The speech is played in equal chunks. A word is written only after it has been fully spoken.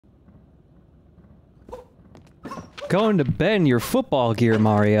Going to bed in your football gear,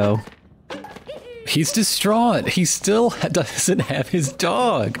 Mario. He's distraught. He still doesn't have his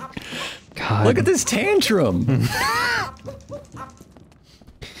dog. God. Look at this tantrum.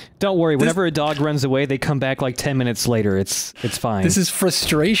 Don't worry, whenever a dog runs away, they come back like 10 minutes later. It's fine. This is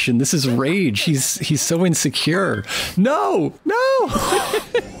frustration. This is rage. He's so insecure. No! No!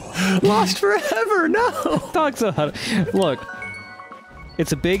 Lost forever! No! Dog's a... Look,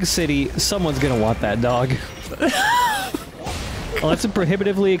 it's a big city. Someone's gonna want that dog. Well, it's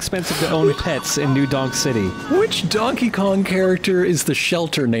prohibitively expensive to own pets in New Donk City. Which Donkey Kong character is the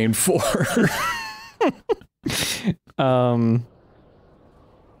shelter named for? Yeah,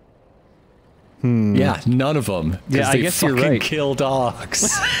 none of them. Yeah, I guess you're right. They kill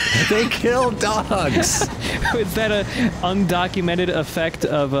dogs. They kill dogs. Is that an undocumented effect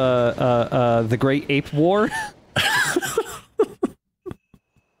of the Great Ape War?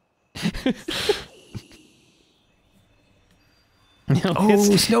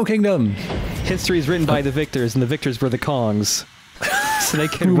 Snow Kingdom. History is written by the victors, and the victors were the Kongs. So they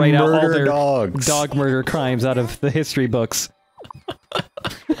can write out all their dog murder crimes out of the history books.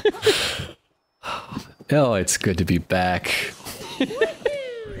 Oh, it's good to be back.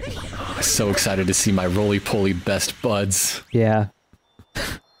 So excited to see my roly-poly best buds. Yeah.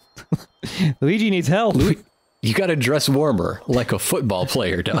 Luigi needs help. You gotta dress warmer, like a football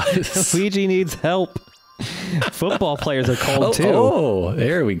player does. Luigi needs help. Football players are cold too. Oh,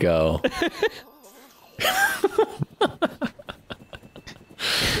 there we go.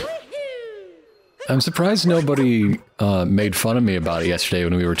 I'm surprised nobody made fun of me about it yesterday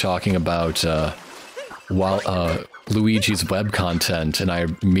when we were talking about Luigi's web content, and I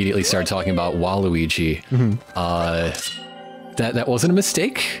immediately started talking about Waluigi. That wasn't a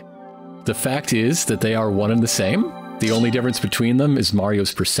mistake. The fact is that they are one and the same. The only difference between them is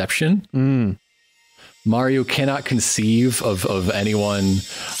Mario's perception. Mario cannot conceive of anyone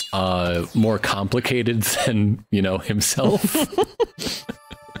more complicated than, you know, himself.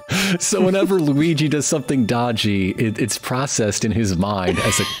 So whenever Luigi does something dodgy, it's processed in his mind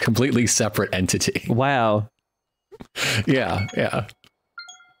as a completely separate entity. Wow. Yeah, yeah.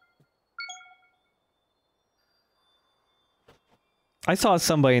 I saw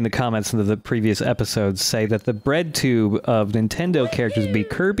somebody in the comments in the previous episodes say that the bread tube of Nintendo characters would be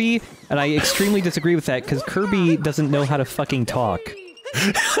Kirby, and I extremely disagree with that, because Kirby doesn't know how to fucking talk.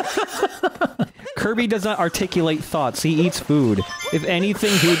 Kirby does not articulate thoughts, he eats food. If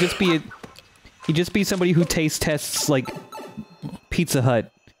anything, he would just be he'd just be somebody who taste tests, like, Pizza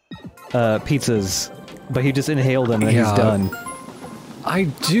Hut pizzas, but he just inhaled them and he's done. I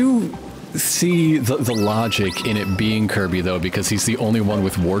do see the logic in it being Kirby, though, because he's the only one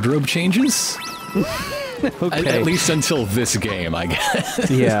with wardrobe changes. Okay. At least until this game, I guess.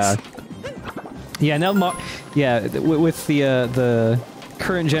 Yeah. Yeah, now, with the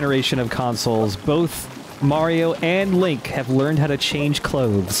current generation of consoles, both Mario and Link have learned how to change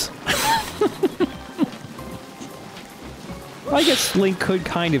clothes. I guess Link could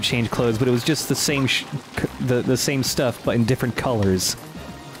kind of change clothes, but it was just the same the same stuff, but in different colors.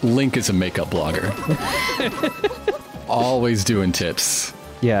 Link is a makeup blogger. Always doing tips.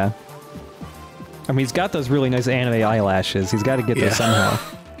 Yeah. I mean, he's got those really nice anime eyelashes. He's got to get those somehow.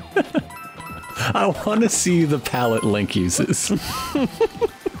 I want to see the palette Link uses.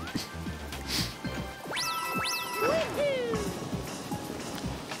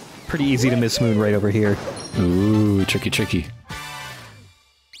 Pretty easy to miss Moon right over here. Ooh, tricky, tricky.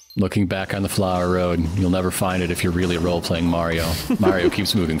 Looking back on the Flower Road, you'll never find it if you're really role-playing Mario. Mario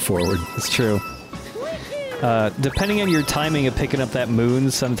keeps moving forward. It's true. Depending on your timing of picking up that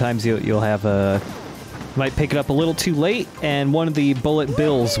moon, sometimes you'll have a... You might pick it up a little too late, and one of the bullet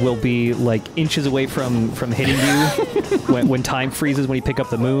bills will be, like, inches away from hitting you when time freezes when you pick up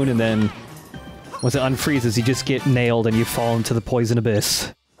the moon, and then once it unfreezes, you just get nailed and you fall into the poison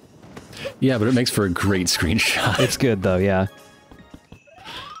abyss. Yeah, but it makes for a great screenshot. It's good, though, yeah.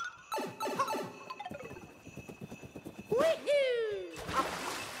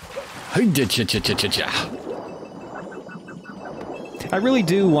 I really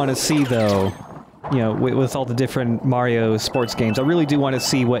do want to see, though, you know, with all the different Mario sports games, I really do want to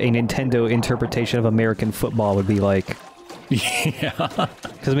see what a Nintendo interpretation of American football would be like. Yeah.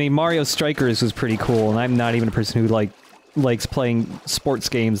 Because, I mean, Mario Strikers was pretty cool, and I'm not even a person who, likes playing sports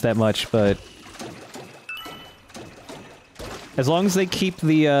games that much, but... As long as they keep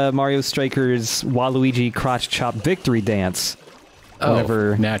the Mario Strikers Waluigi crotch chop victory dance...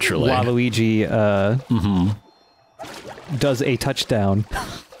 Whenever naturally. Waluigi does a touchdown.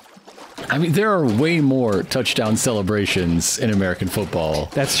 I mean, there are way more touchdown celebrations in American football.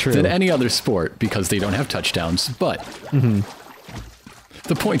 That's true. Than any other sport because they don't have touchdowns, but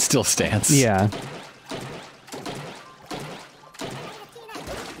the point still stands. Yeah.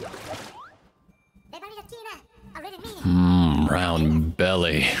 Round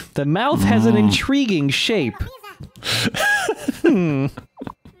belly. The mouth has an intriguing shape.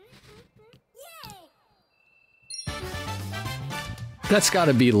 That's got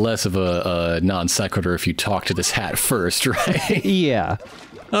to be less of a non sequitur if you talk to this hat first, right? Yeah.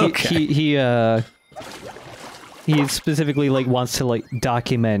 Okay. He specifically like wants to like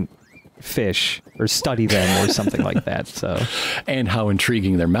document fish or study them or something like that. So. And how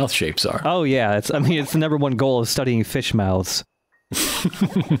intriguing their mouth shapes are. Oh yeah, it's the #1 goal of studying fish mouths.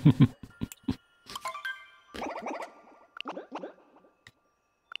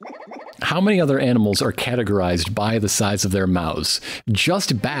 How many other animals are categorized by the size of their mouths?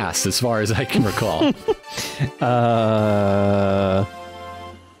 Just bass, as far as I can recall.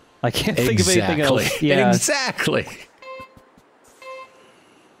 I can't think of anything else. Yeah. Exactly.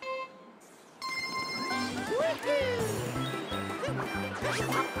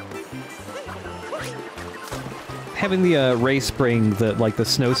 Having the race bring the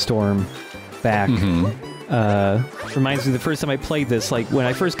snowstorm back reminds me the first time I played this, like when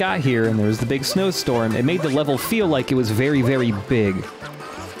I first got here and there was the big snowstorm, it made the level feel like it was very, very big.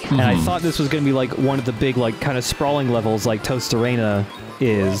 And I thought this was going to be like one of the big, like, kind of sprawling levels like Tostarena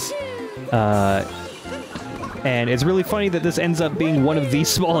is. And it's really funny that this ends up being one of the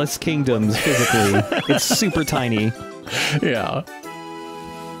smallest kingdoms physically. It's super tiny. Yeah.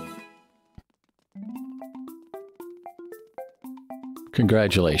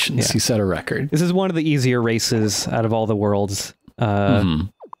 Congratulations, Yeah. you set a record. This is one of the easier races out of all the worlds.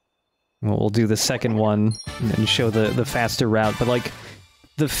 We'll do the second one and show the faster route, but like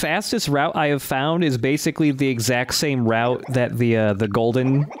the fastest route I have found is basically the exact same route that the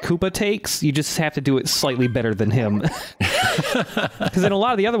golden Koopa takes. You just have to do it slightly better than him. Because in a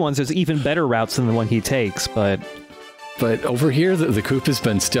lot of the other ones, there's even better routes than the one he takes, but over here, the Koopa's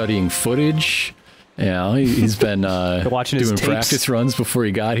been studying footage. Yeah, he's been watching his doing tapes. practice runs before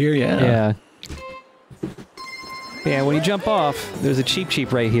he got here. Yeah. Yeah, when you jump off, there's a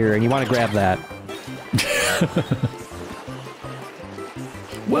cheap right here, and you want to grab that.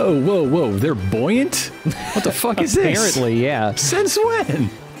 Whoa, whoa, whoa! They're buoyant. What the fuck is this? Apparently, yeah. Since when?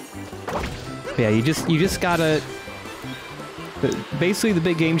 Yeah, you just gotta. Basically, the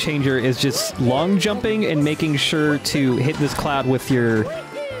big game changer is just long jumping and making sure to hit this cloud with your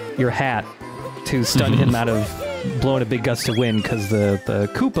hat to stun him out of blowing a big gust of wind. Because the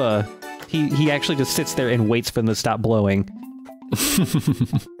Koopa, he actually just sits there and waits for them to stop blowing.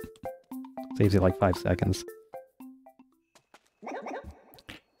 Saves you like 5 seconds.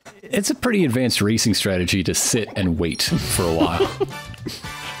 It's a pretty advanced racing strategy to sit and wait for a while.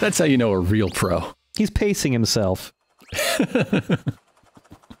 That's how you know a real pro. He's pacing himself.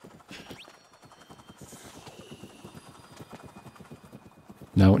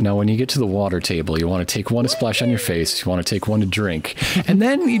 Now, when you get to the water table, you want to take one to splash on your face, you want to take one to drink, and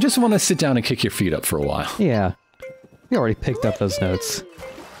then you just want to sit down and kick your feet up for a while. Yeah. We already picked up those notes.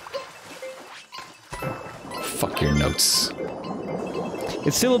 Fuck your notes.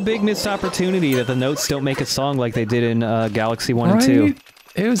 It's still a big missed opportunity that the notes don't make a song like they did in Galaxy 1 and 2.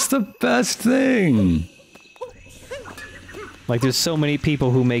 It was the best thing. Like, there's so many people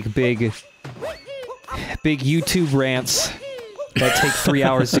who make big YouTube rants that take 3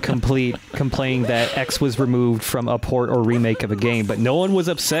 hours to complete, complaining that X was removed from a port or remake of a game, but no one was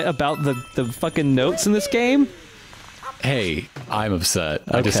upset about the fucking notes in this game? Hey, I'm upset.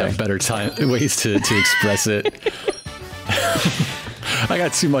 Okay. I just have better ways to express it. I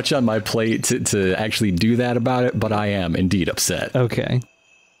got too much on my plate to actually do that about it, but I am indeed upset. Okay.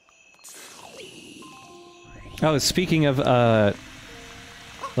 Oh, speaking of,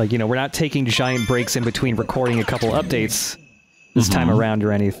 like, you know, we're not taking giant breaks in between recording a couple updates this time around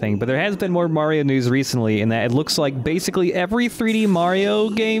or anything, but there has been more Mario news recently in that it looks like basically every 3D Mario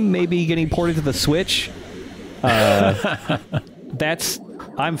game may be getting ported to the Switch.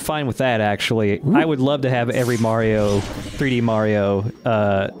 I'm fine with that, actually. Ooh. I would love to have every 3D Mario,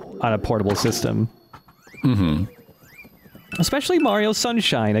 on a portable system. Especially Mario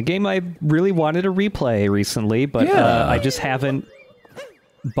Sunshine, a game I really wanted to replay recently, but I just haven't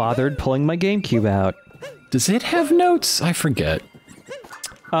bothered pulling my GameCube out. Does it have notes? I forget.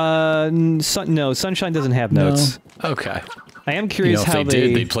 No, Sunshine doesn't have notes. No? Okay. I am curious how if they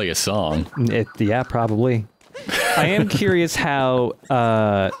did, they'd play a song. Yeah, probably. I am curious how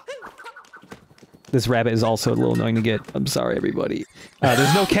This rabbit is also a little annoying to get. I'm sorry, everybody.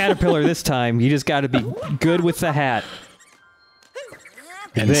 There's no caterpillar this time. You just got to be good with the hat.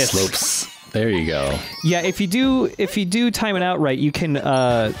 And this slopes. There you go. Yeah, if you do time it out right, you can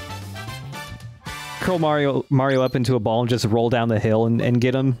curl Mario up into a ball and just roll down the hill and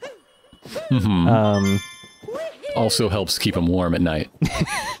get him. Mm-hmm. Also helps keep him warm at night.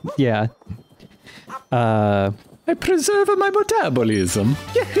 Yeah. I preserve my metabolism.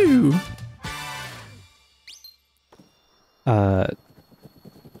 Yahoo!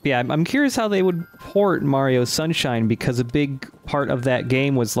 Yeah, I'm curious how they would port Mario Sunshine, because a big part of that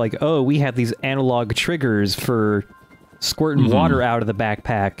game was like, oh, we have these analog triggers for squirting water out of the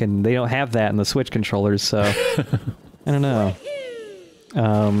backpack, and they don't have that in the Switch controllers, so I don't know.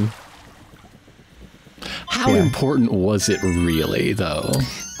 How important was it really, though?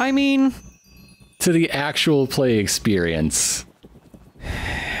 I mean, to the actual play experience.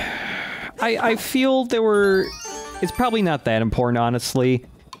 I feel it's probably not that important, honestly.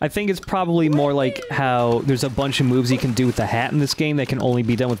 I think it's probably more like how there's a bunch of moves you can do with the hat in this game that can only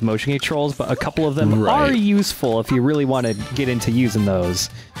be done with motion controls, but a couple of them are useful if you really want to get into using those.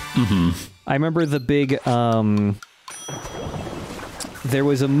 I remember the big, there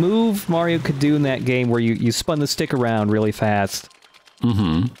was a move Mario could do in that game where you spun the stick around really fast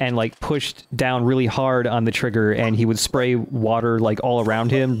and like pushed down really hard on the trigger, and he would spray water like all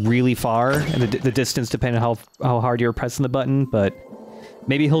around him really far, and the distance depended on how hard you were pressing the button, but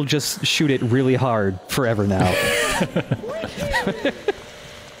maybe he'll just shoot it really hard forever now.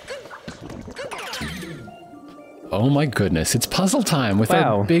 Oh my goodness, it's puzzle time with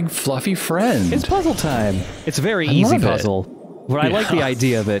our big fluffy friend. It's puzzle time. It's a very easy puzzle, but I like the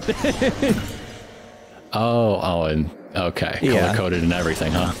idea of it. and okay, color-coded and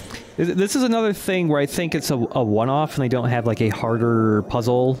everything, huh? This is another thing where I think it's a one-off and they don't have like a harder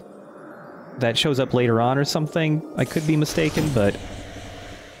puzzle that shows up later on or something. I could be mistaken, but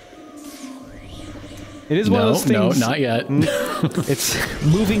it is one of those things. No, not yet. It's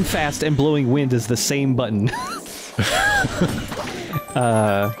moving fast and blowing wind is the same button.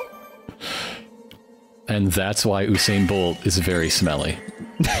 And that's why Usain Bolt is very smelly.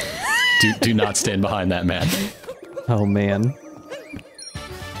 Do not stand behind that man. Oh man.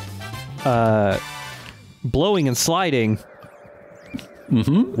 Blowing and sliding.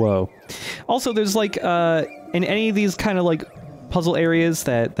 Whoa. Also, there's like in any of these kind of like puzzle areas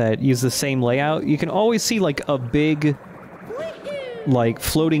that use the same layout, you can always see like a big like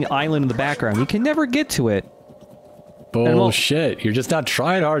floating island in the background. You can never get to it. Bullshit, you're just not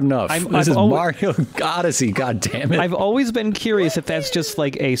trying hard enough. This is Mario Odyssey, god damn it. I've always been curious if that's just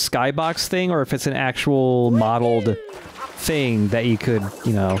like a skybox thing or if it's an actual modeled thing that you could,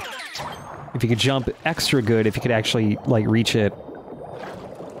 you know, if you could jump extra good, if you could actually like reach it.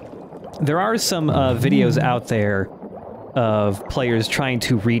 There are some videos out there of players trying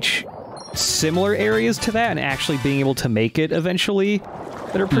to reach similar areas to that and actually being able to make it eventually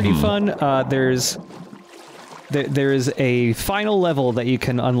that are pretty fun. There is a final level that you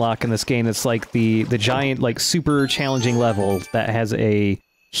can unlock in this game that's like the giant, like, super challenging level that has a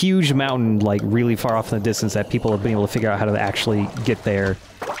huge mountain, like, really far off in the distance that people have been able to figure out how to actually get there.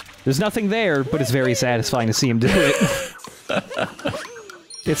 There's nothing there, but it's very satisfying to see him do it.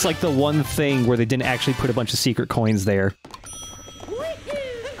 It's like the one thing where they didn't actually put a bunch of secret coins there.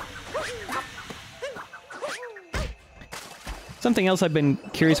 Something else I've been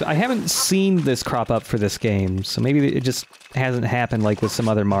curious about, I haven't seen this crop up for this game, so maybe it just hasn't happened like with some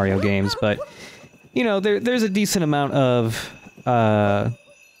other Mario games, but, you know, there's a decent amount of, I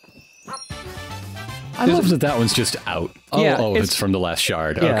love that one's just out. Oh, yeah, it's from the last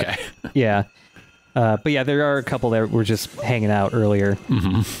shard. Yeah, okay. Yeah. But yeah, there are a couple that were just hanging out earlier.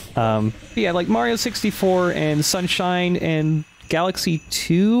 But yeah, like Mario 64 and Sunshine and Galaxy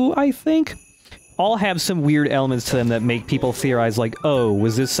 2, I think, all have some weird elements to them that make people theorize, like, oh,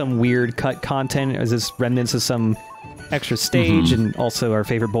 was this some weird cut content? Is this remnants of some extra stage? And also, our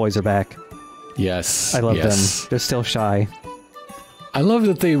favorite boys are back. Yes. I love them. They're still shy. I love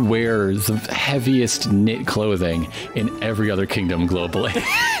that they wear the heaviest knit clothing in every other kingdom globally.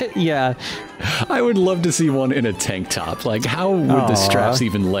 Yeah. I would love to see one in a tank top. Like, how would the straps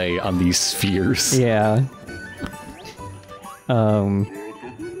even lay on these spheres? Yeah.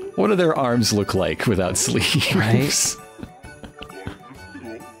 What do their arms look like without sleeves? Right?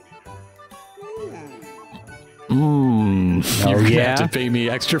 You're gonna have to pay me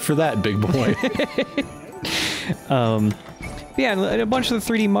extra for that, big boy. Yeah, in a bunch of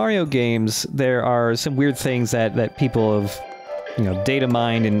the 3D Mario games, there are some weird things that people have you know, data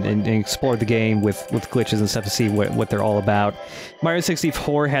mined and explored the game with glitches and stuff to see what they're all about. Mario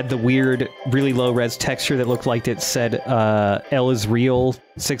 64 had the weird, really low-res texture that looked like it said L is real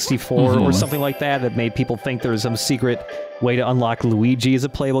 64 or something like that, that made people think there was some secret way to unlock Luigi as a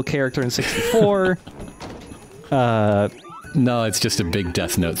playable character in 64. No, it's just a big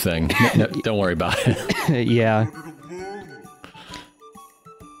Death Note thing. No, don't worry about it. Yeah.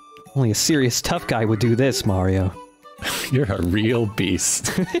 Only a serious tough guy would do this, Mario. You're a real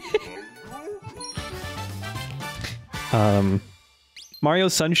beast. Mario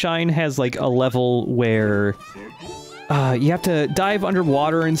Sunshine has like a level where you have to dive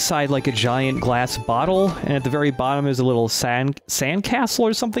underwater inside like a giant glass bottle, and at the very bottom there's a little sand castle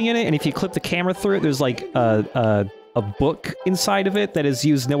or something in it, and if you clip the camera through it, there's like a book inside of it that is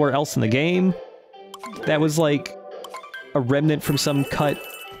used nowhere else in the game. That was like a remnant from some cut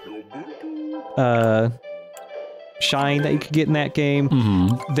shine that you could get in that game.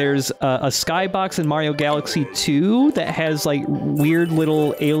 There's a skybox in Mario Galaxy 2 that has like weird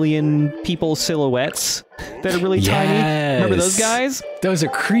little alien people silhouettes that are really tiny. Remember those guys? Those are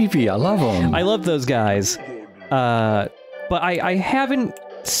creepy. I love them. I love those guys. But I haven't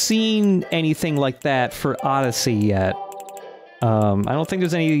seen anything like that for Odyssey yet. I don't think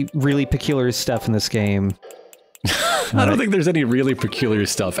there's any really peculiar stuff in this game. I don't think there's any really peculiar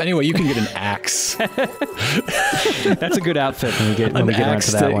stuff. Anyway, you can get an axe. That's a good outfit when we get around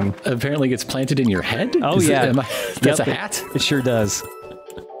to that one. Apparently gets planted in your head? Oh, yeah. That's a hat? It sure does.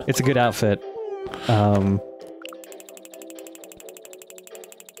 It's a good outfit.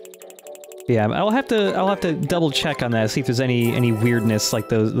 Yeah, I'll have to double check on that, see if there's any weirdness like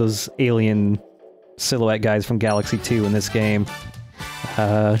those alien silhouette guys from Galaxy 2 in this game.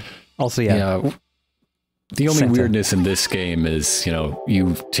 Also, yeah. The only weirdness in this game is, you know,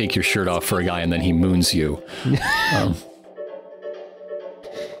 you take your shirt off for a guy and then he moons you.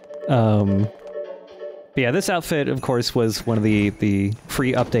 But yeah, this outfit, of course, was one of the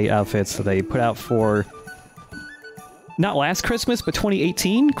free update outfits that they put out for not last Christmas, but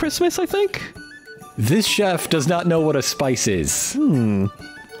 2018 Christmas, I think? This chef does not know what a spice is.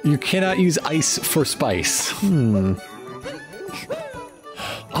 You cannot use ice for spice.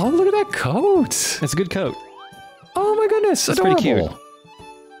 Oh, look at that coat! It's a good coat. Oh my goodness, it's adorable. Pretty cute.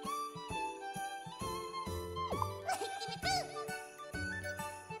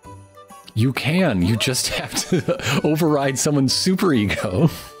 You can. You just have to override someone's super ego.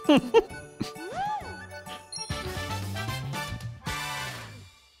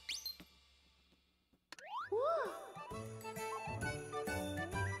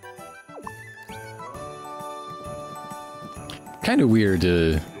 Kind of weird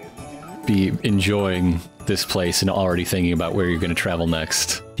to be enjoying this place and already thinking about where you're going to travel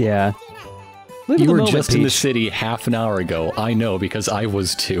next. Yeah. You were just in the city half an hour ago. I know, because I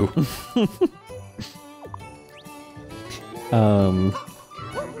was too.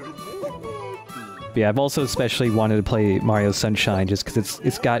 Yeah, I've also especially wanted to play Mario Sunshine just because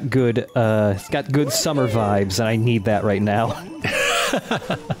it's got good summer vibes, and I need that right now.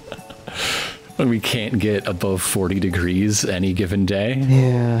 When we can't get above 40 degrees any given day.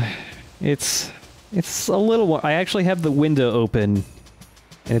 Yeah, it's a little. I actually have the window open,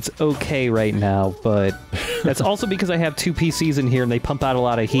 and it's okay right now, but that's also because I have two PCs in here and they pump out a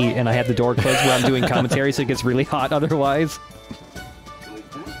lot of heat, and I have the door closed where I'm doing commentary, so it gets really hot otherwise.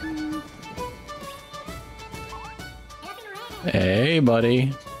 Hey,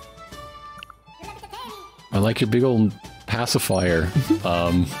 buddy. I like your big old pacifier.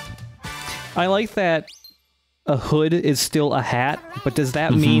 I like that a hood is still a hat, but does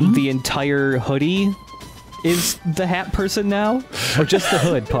that mean the entire hoodie is the hat person now? Or just the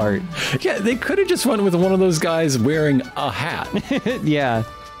hood part? Yeah, they could have just went with one of those guys wearing a hat. Yeah.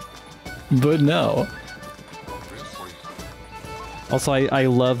 But no. Also, I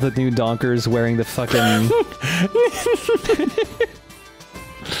love the new Donkers wearing the fucking...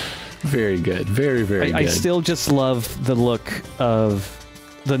 Very good. Very, very good. I still just love the look of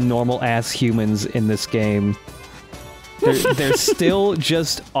the normal-ass humans in this game. They're still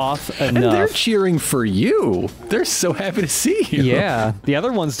just off enough. And they're cheering for you. They're so happy to see you. Yeah, the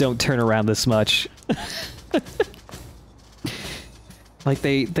other ones don't turn around this much. Like,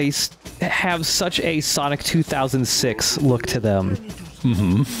 they have such a Sonic 2006 look to them.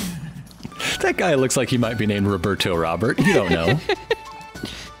 That guy looks like he might be named Roberto Robert. You don't know.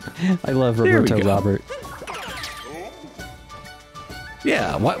 I love Roberto Robert.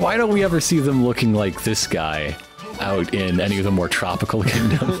 Yeah, why don't we ever see them looking like this guy out in any of the more tropical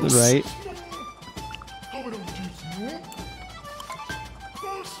kingdoms? Right?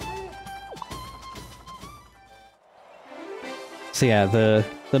 So yeah,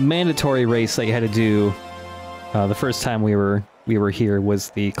 the mandatory race that you had to do the first time we were here was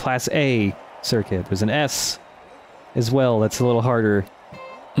the Class A circuit. There's an S as well. That's a little harder.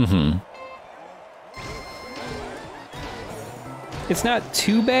 Mm-hmm. It's not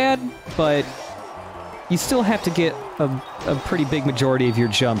too bad, but you still have to get a pretty big majority of your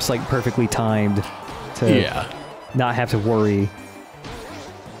jumps like perfectly timed to not have to worry.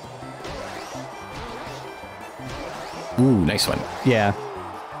 Ooh, nice one. Yeah.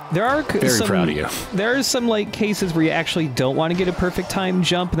 There are very proud of you. There are some like cases where you actually don't want to get a perfect time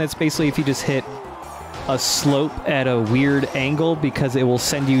jump, and that's basically if you just hit a slope at a weird angle because it will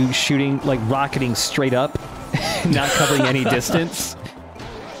send you shooting, like rocketing straight up, not covering any distance.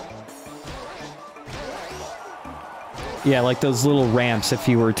 Yeah, like those little ramps, if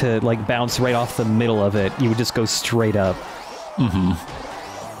you were to like bounce right off the middle of it, you would just go straight up. Mm-hmm.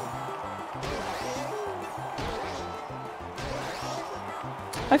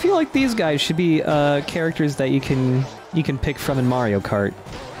 I feel like these guys should be characters that you can pick from in Mario Kart.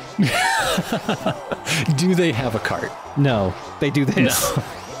 Do they have a cart? No, they do this. No.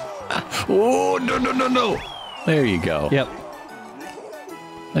 Oh, no. There you go. Yep.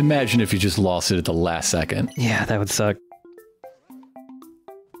 Imagine if you just lost it at the last second. Yeah, that would suck.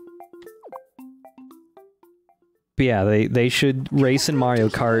 But yeah, they should race in Mario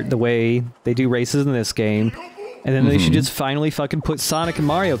Kart the way they do races in this game. And then they should just finally fucking put Sonic in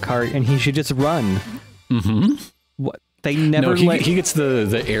Mario Kart, and he should just run. Mm-hmm. What? They never he gets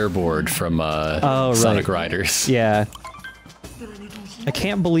the airboard from Sonic Riders. Yeah. I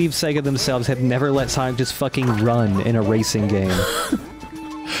can't believe Sega themselves have never let Sonic just fucking run in a racing game.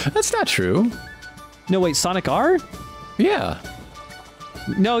 That's not true. No, wait, Sonic R? Yeah.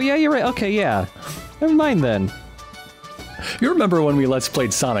 No, yeah, you're right. Okay, yeah. Never mind then. You remember when we Let's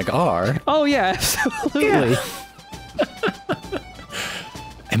Played Sonic R? Oh, yeah, absolutely. Yeah.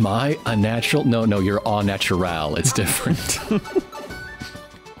 Am I a natural? No, you're au natural. It's different.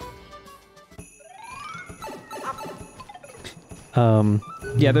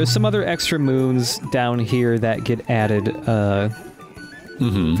 Yeah, there's some other extra moons down here that get added from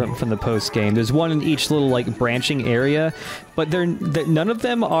the post game. There's one in each little like branching area, but none of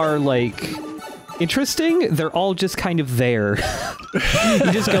them are like interesting. They're all just kind of there.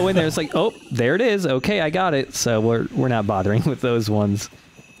 You just go in there, it's like, oh, there it is. Okay, I got it. So we're not bothering with those ones.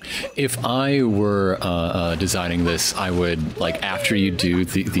 If I were designing this, I would, like, after you do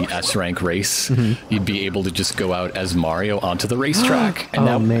the S-rank race, you'd be able to just go out as Mario onto the racetrack.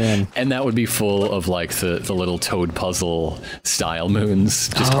 And man. And that would be full of, like, the little Toad puzzle style moons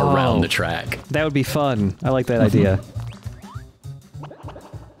just around the track. That would be fun. I like that idea.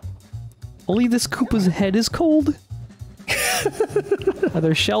 Only this Koopa's head is cold? Are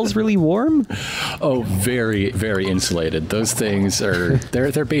their shells really warm? Oh, very, very insulated. Those things are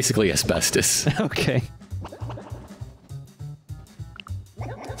they're basically asbestos. Okay.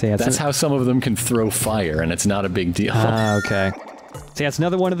 So yeah, that's how some of them can throw fire, and it's not a big deal. Ah, okay. So yeah, it's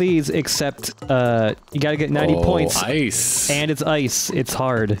another one of these, except you gotta get 90 points. Ice. And it's ice. It's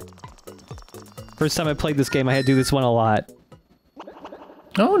hard. First time I played this game, I had to do this one a lot.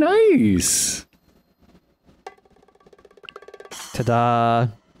 Oh, nice. Ta-da.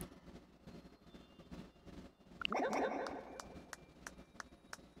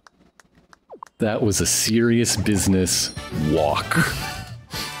 That was a serious business walk.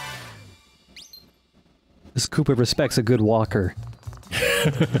 This Koopa respects a good walker.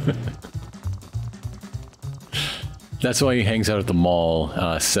 That's why he hangs out at the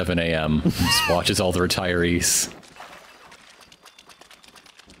mall 7 a.m. Just watches all the retirees.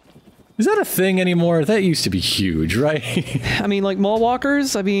 Is that a thing anymore? That used to be huge, right? I mean, like mall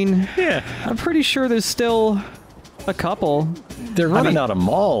walkers? I mean, yeah. I'm pretty sure there's still a couple. They're running out of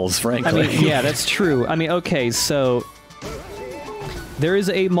malls, frankly. I mean, yeah, that's true. I mean, okay, so there is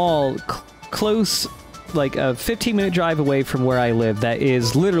a mall close, like a 15-minute drive away from where I live that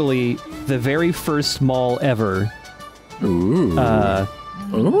is literally the very first mall ever. Ooh.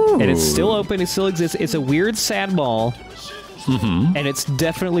 Ooh. And it's still open, it still exists. It's a weird, sad mall. And it's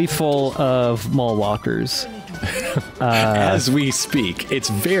definitely full of mall walkers. As we speak, it's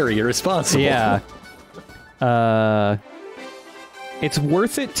very irresponsible. Yeah. It's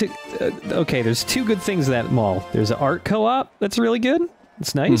worth it to... okay, there's two good things in that mall. There's an art co-op that's really good.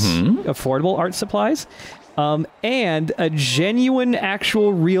 It's nice. Affordable art supplies. And a genuine,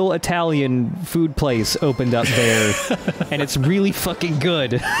 actual, real Italian food place opened up there. And it's really fucking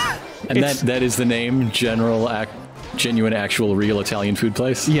good. And that is the name? Genuine, actual, real Italian food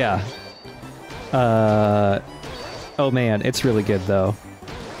place? Yeah. Oh man, it's really good though.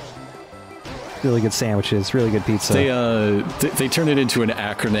 Really good sandwiches, really good pizza. They turn it into an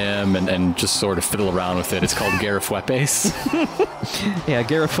acronym and just sort of fiddle around with it. It's called GARIFP. Yeah,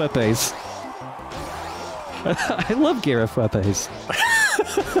 GARIFP. I love GARIFP.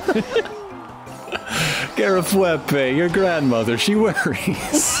 GARIFP, your grandmother, she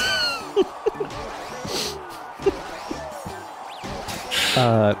worries.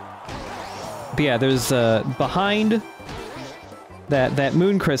 But yeah, there's behind that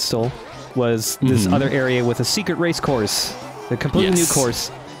moon crystal was this other area with a secret race course, a completely new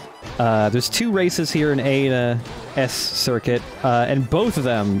course. There's 2 races here, an A and a S circuit, and both of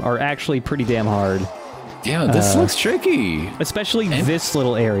them are actually pretty damn hard. Yeah, this looks tricky. Especially this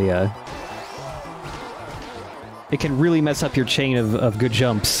little area. It can really mess up your chain of good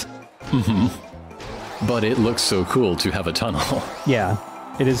jumps. But it looks so cool to have a tunnel. Yeah,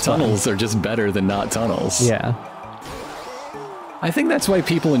 it is Tunnels fun. are just better than not tunnels. Yeah. I think that's why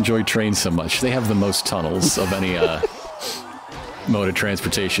people enjoy trains so much. They have the most tunnels of any mode of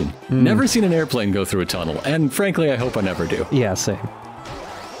transportation. Never seen an airplane go through a tunnel, and frankly, I hope I never do. Yeah, same.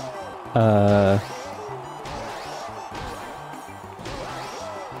 I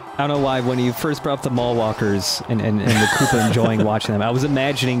don't know why, when you first brought up the mall walkers and the Koopa enjoying watching them, I was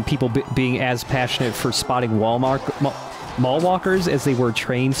imagining people being as passionate for spotting mall walkers as they were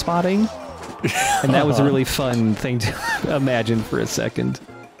train spotting. And that was a really fun thing to imagine for a second.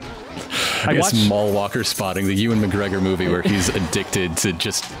 I guess mall walker spotting, the Ewan McGregor movie where he's addicted to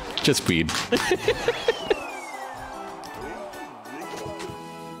just weed.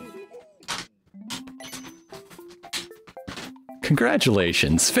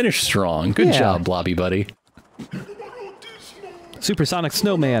 Congratulations. Finish strong. Good job, Blobby Buddy. Supersonic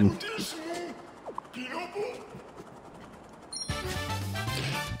Snowman.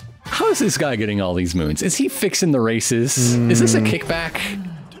 How is this guy getting all these moons? Is he fixing the races? Is this a kickback?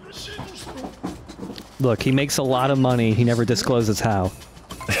 Look, he makes a lot of money. He never discloses how.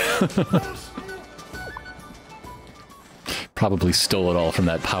 Probably stole it all from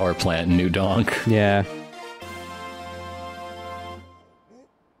that power plant in New Donk. Yeah.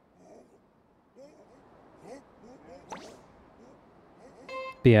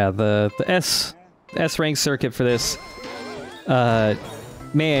 But yeah, the S rank circuit for this,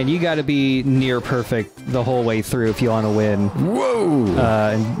 man, you got to be near perfect the whole way through if you want to win. Whoa!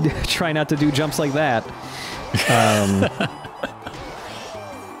 And try not to do jumps like that.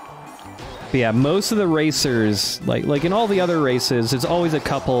 But yeah, most of the racers, like in all the other races, there's always a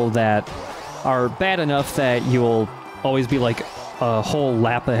couple that are bad enough that you'll always be like a whole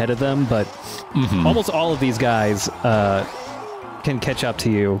lap ahead of them, but almost all of these guys can catch up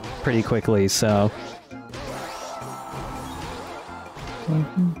to you pretty quickly, so...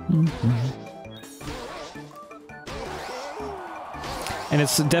 And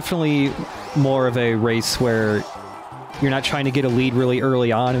it's definitely more of a race where you're not trying to get a lead really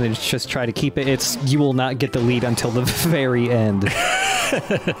early on and then just try to keep it. It's you will not get the lead until the very end.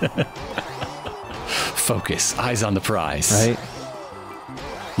 Focus. Eyes on the prize. Right?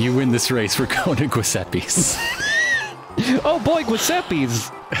 You win this race, we're going to Giuseppe's. Oh boy,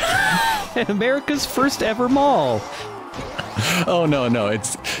 Giuseppe's! America's first ever mall. Oh, no,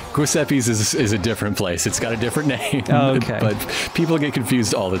 it's... Giuseppe's is a different place. It's got a different name. Oh, okay. But people get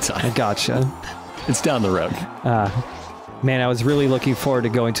confused all the time. Gotcha. It's down the road. Man, I was really looking forward to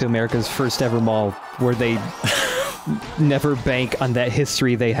going to America's first ever mall where they never bank on that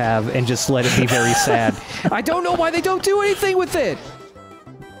history they have and just let it be very sad. I don't know why they don't do anything with it!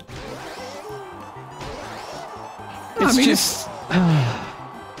 It's just...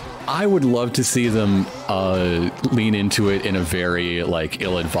 I would love to see them lean into it in a very, like,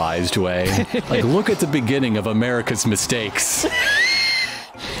 ill-advised way. Like, look at the beginning of America's mistakes.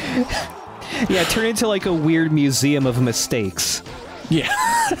 Yeah, turn into like a weird museum of mistakes. Yeah.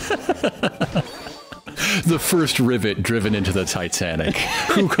 The first rivet driven into the Titanic.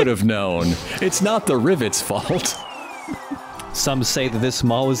 Who could have known? It's not the rivet's fault. Some say that this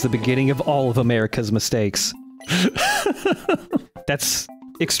mall is the beginning of all of America's mistakes. That's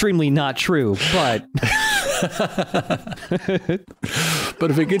extremely not true, but... But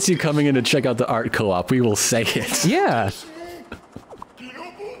if it gets you coming in to check out the art co-op, we will say it. Yeah.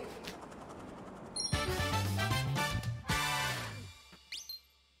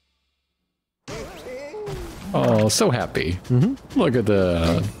 Oh, so happy. Look at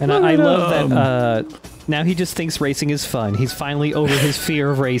the... And I love that now he just thinks racing is fun. He's finally over his fear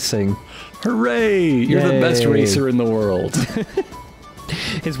of racing. Hooray! You're the best racer in the world.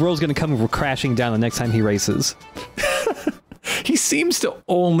 His world's gonna come crashing down the next time he races. He seems to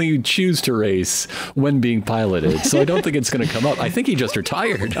only choose to race when being piloted, so I don't think it's going to come up. I think he just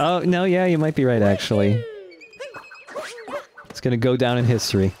retired. Oh, no, yeah, you might be right, actually. It's going to go down in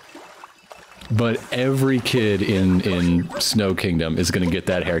history. But every kid in Snow Kingdom is going to get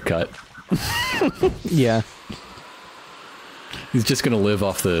that haircut. Yeah. He's just going to live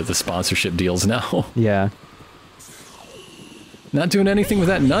off the sponsorship deals now. Yeah. Not doing anything with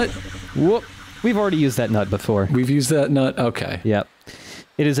that nut? Whoop. We've already used that nut before. We've used that nut? Okay. Yep.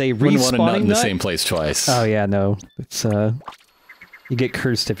 It is a respawning Wouldn't want a nut in the nut. same place twice. Oh, yeah, no. It's, you get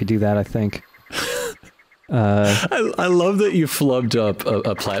cursed if you do that, I think. I love that you flubbed up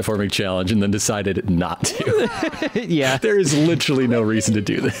a platforming challenge and then decided not to. Yeah. There is literally no reason to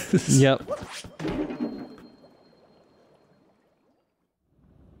do this. Yep.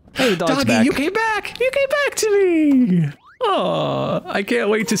 Hey, the dog's Doggy, back. you came back! You came back to me! Aw, I can't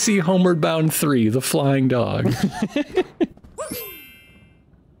wait to see Homeward Bound 3, The Flying Dog.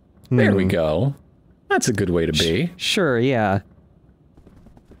 There we go. That's a good way to be. Sure, yeah.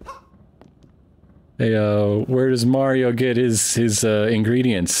 Hey, where does Mario get his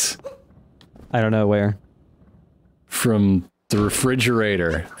ingredients? I don't know where. From the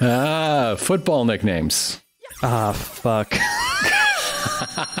refrigerator. Ah, football nicknames. Ah, fuck.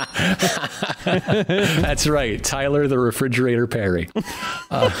 That's right, Tyler the Refrigerator Perry.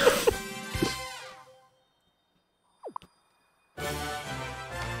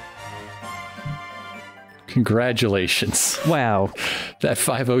 Congratulations. Wow. That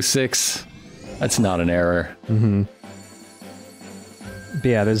 506, that's not an error. Mm-hmm. But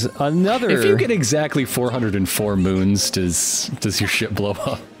yeah, there's another... If you get exactly 404 moons, does your ship blow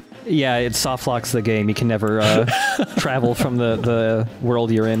up? Yeah, it soft locks the game. You can never travel from the world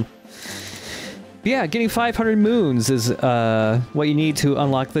you're in. But yeah, getting 500 moons is what you need to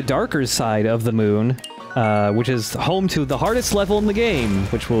unlock the darker side of the moon, which is home to the hardest level in the game,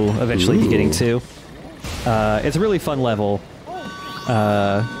 which we'll eventually be getting to. It's a really fun level.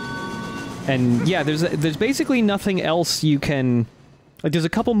 And yeah, there's basically nothing else you can... Like, there's a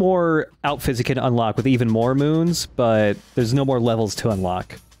couple more outfits you can unlock with even more moons, but there's no more levels to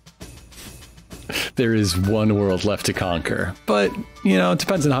unlock. There is one world left to conquer, but, you know, it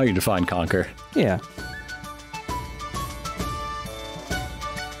depends on how you define conquer. Yeah.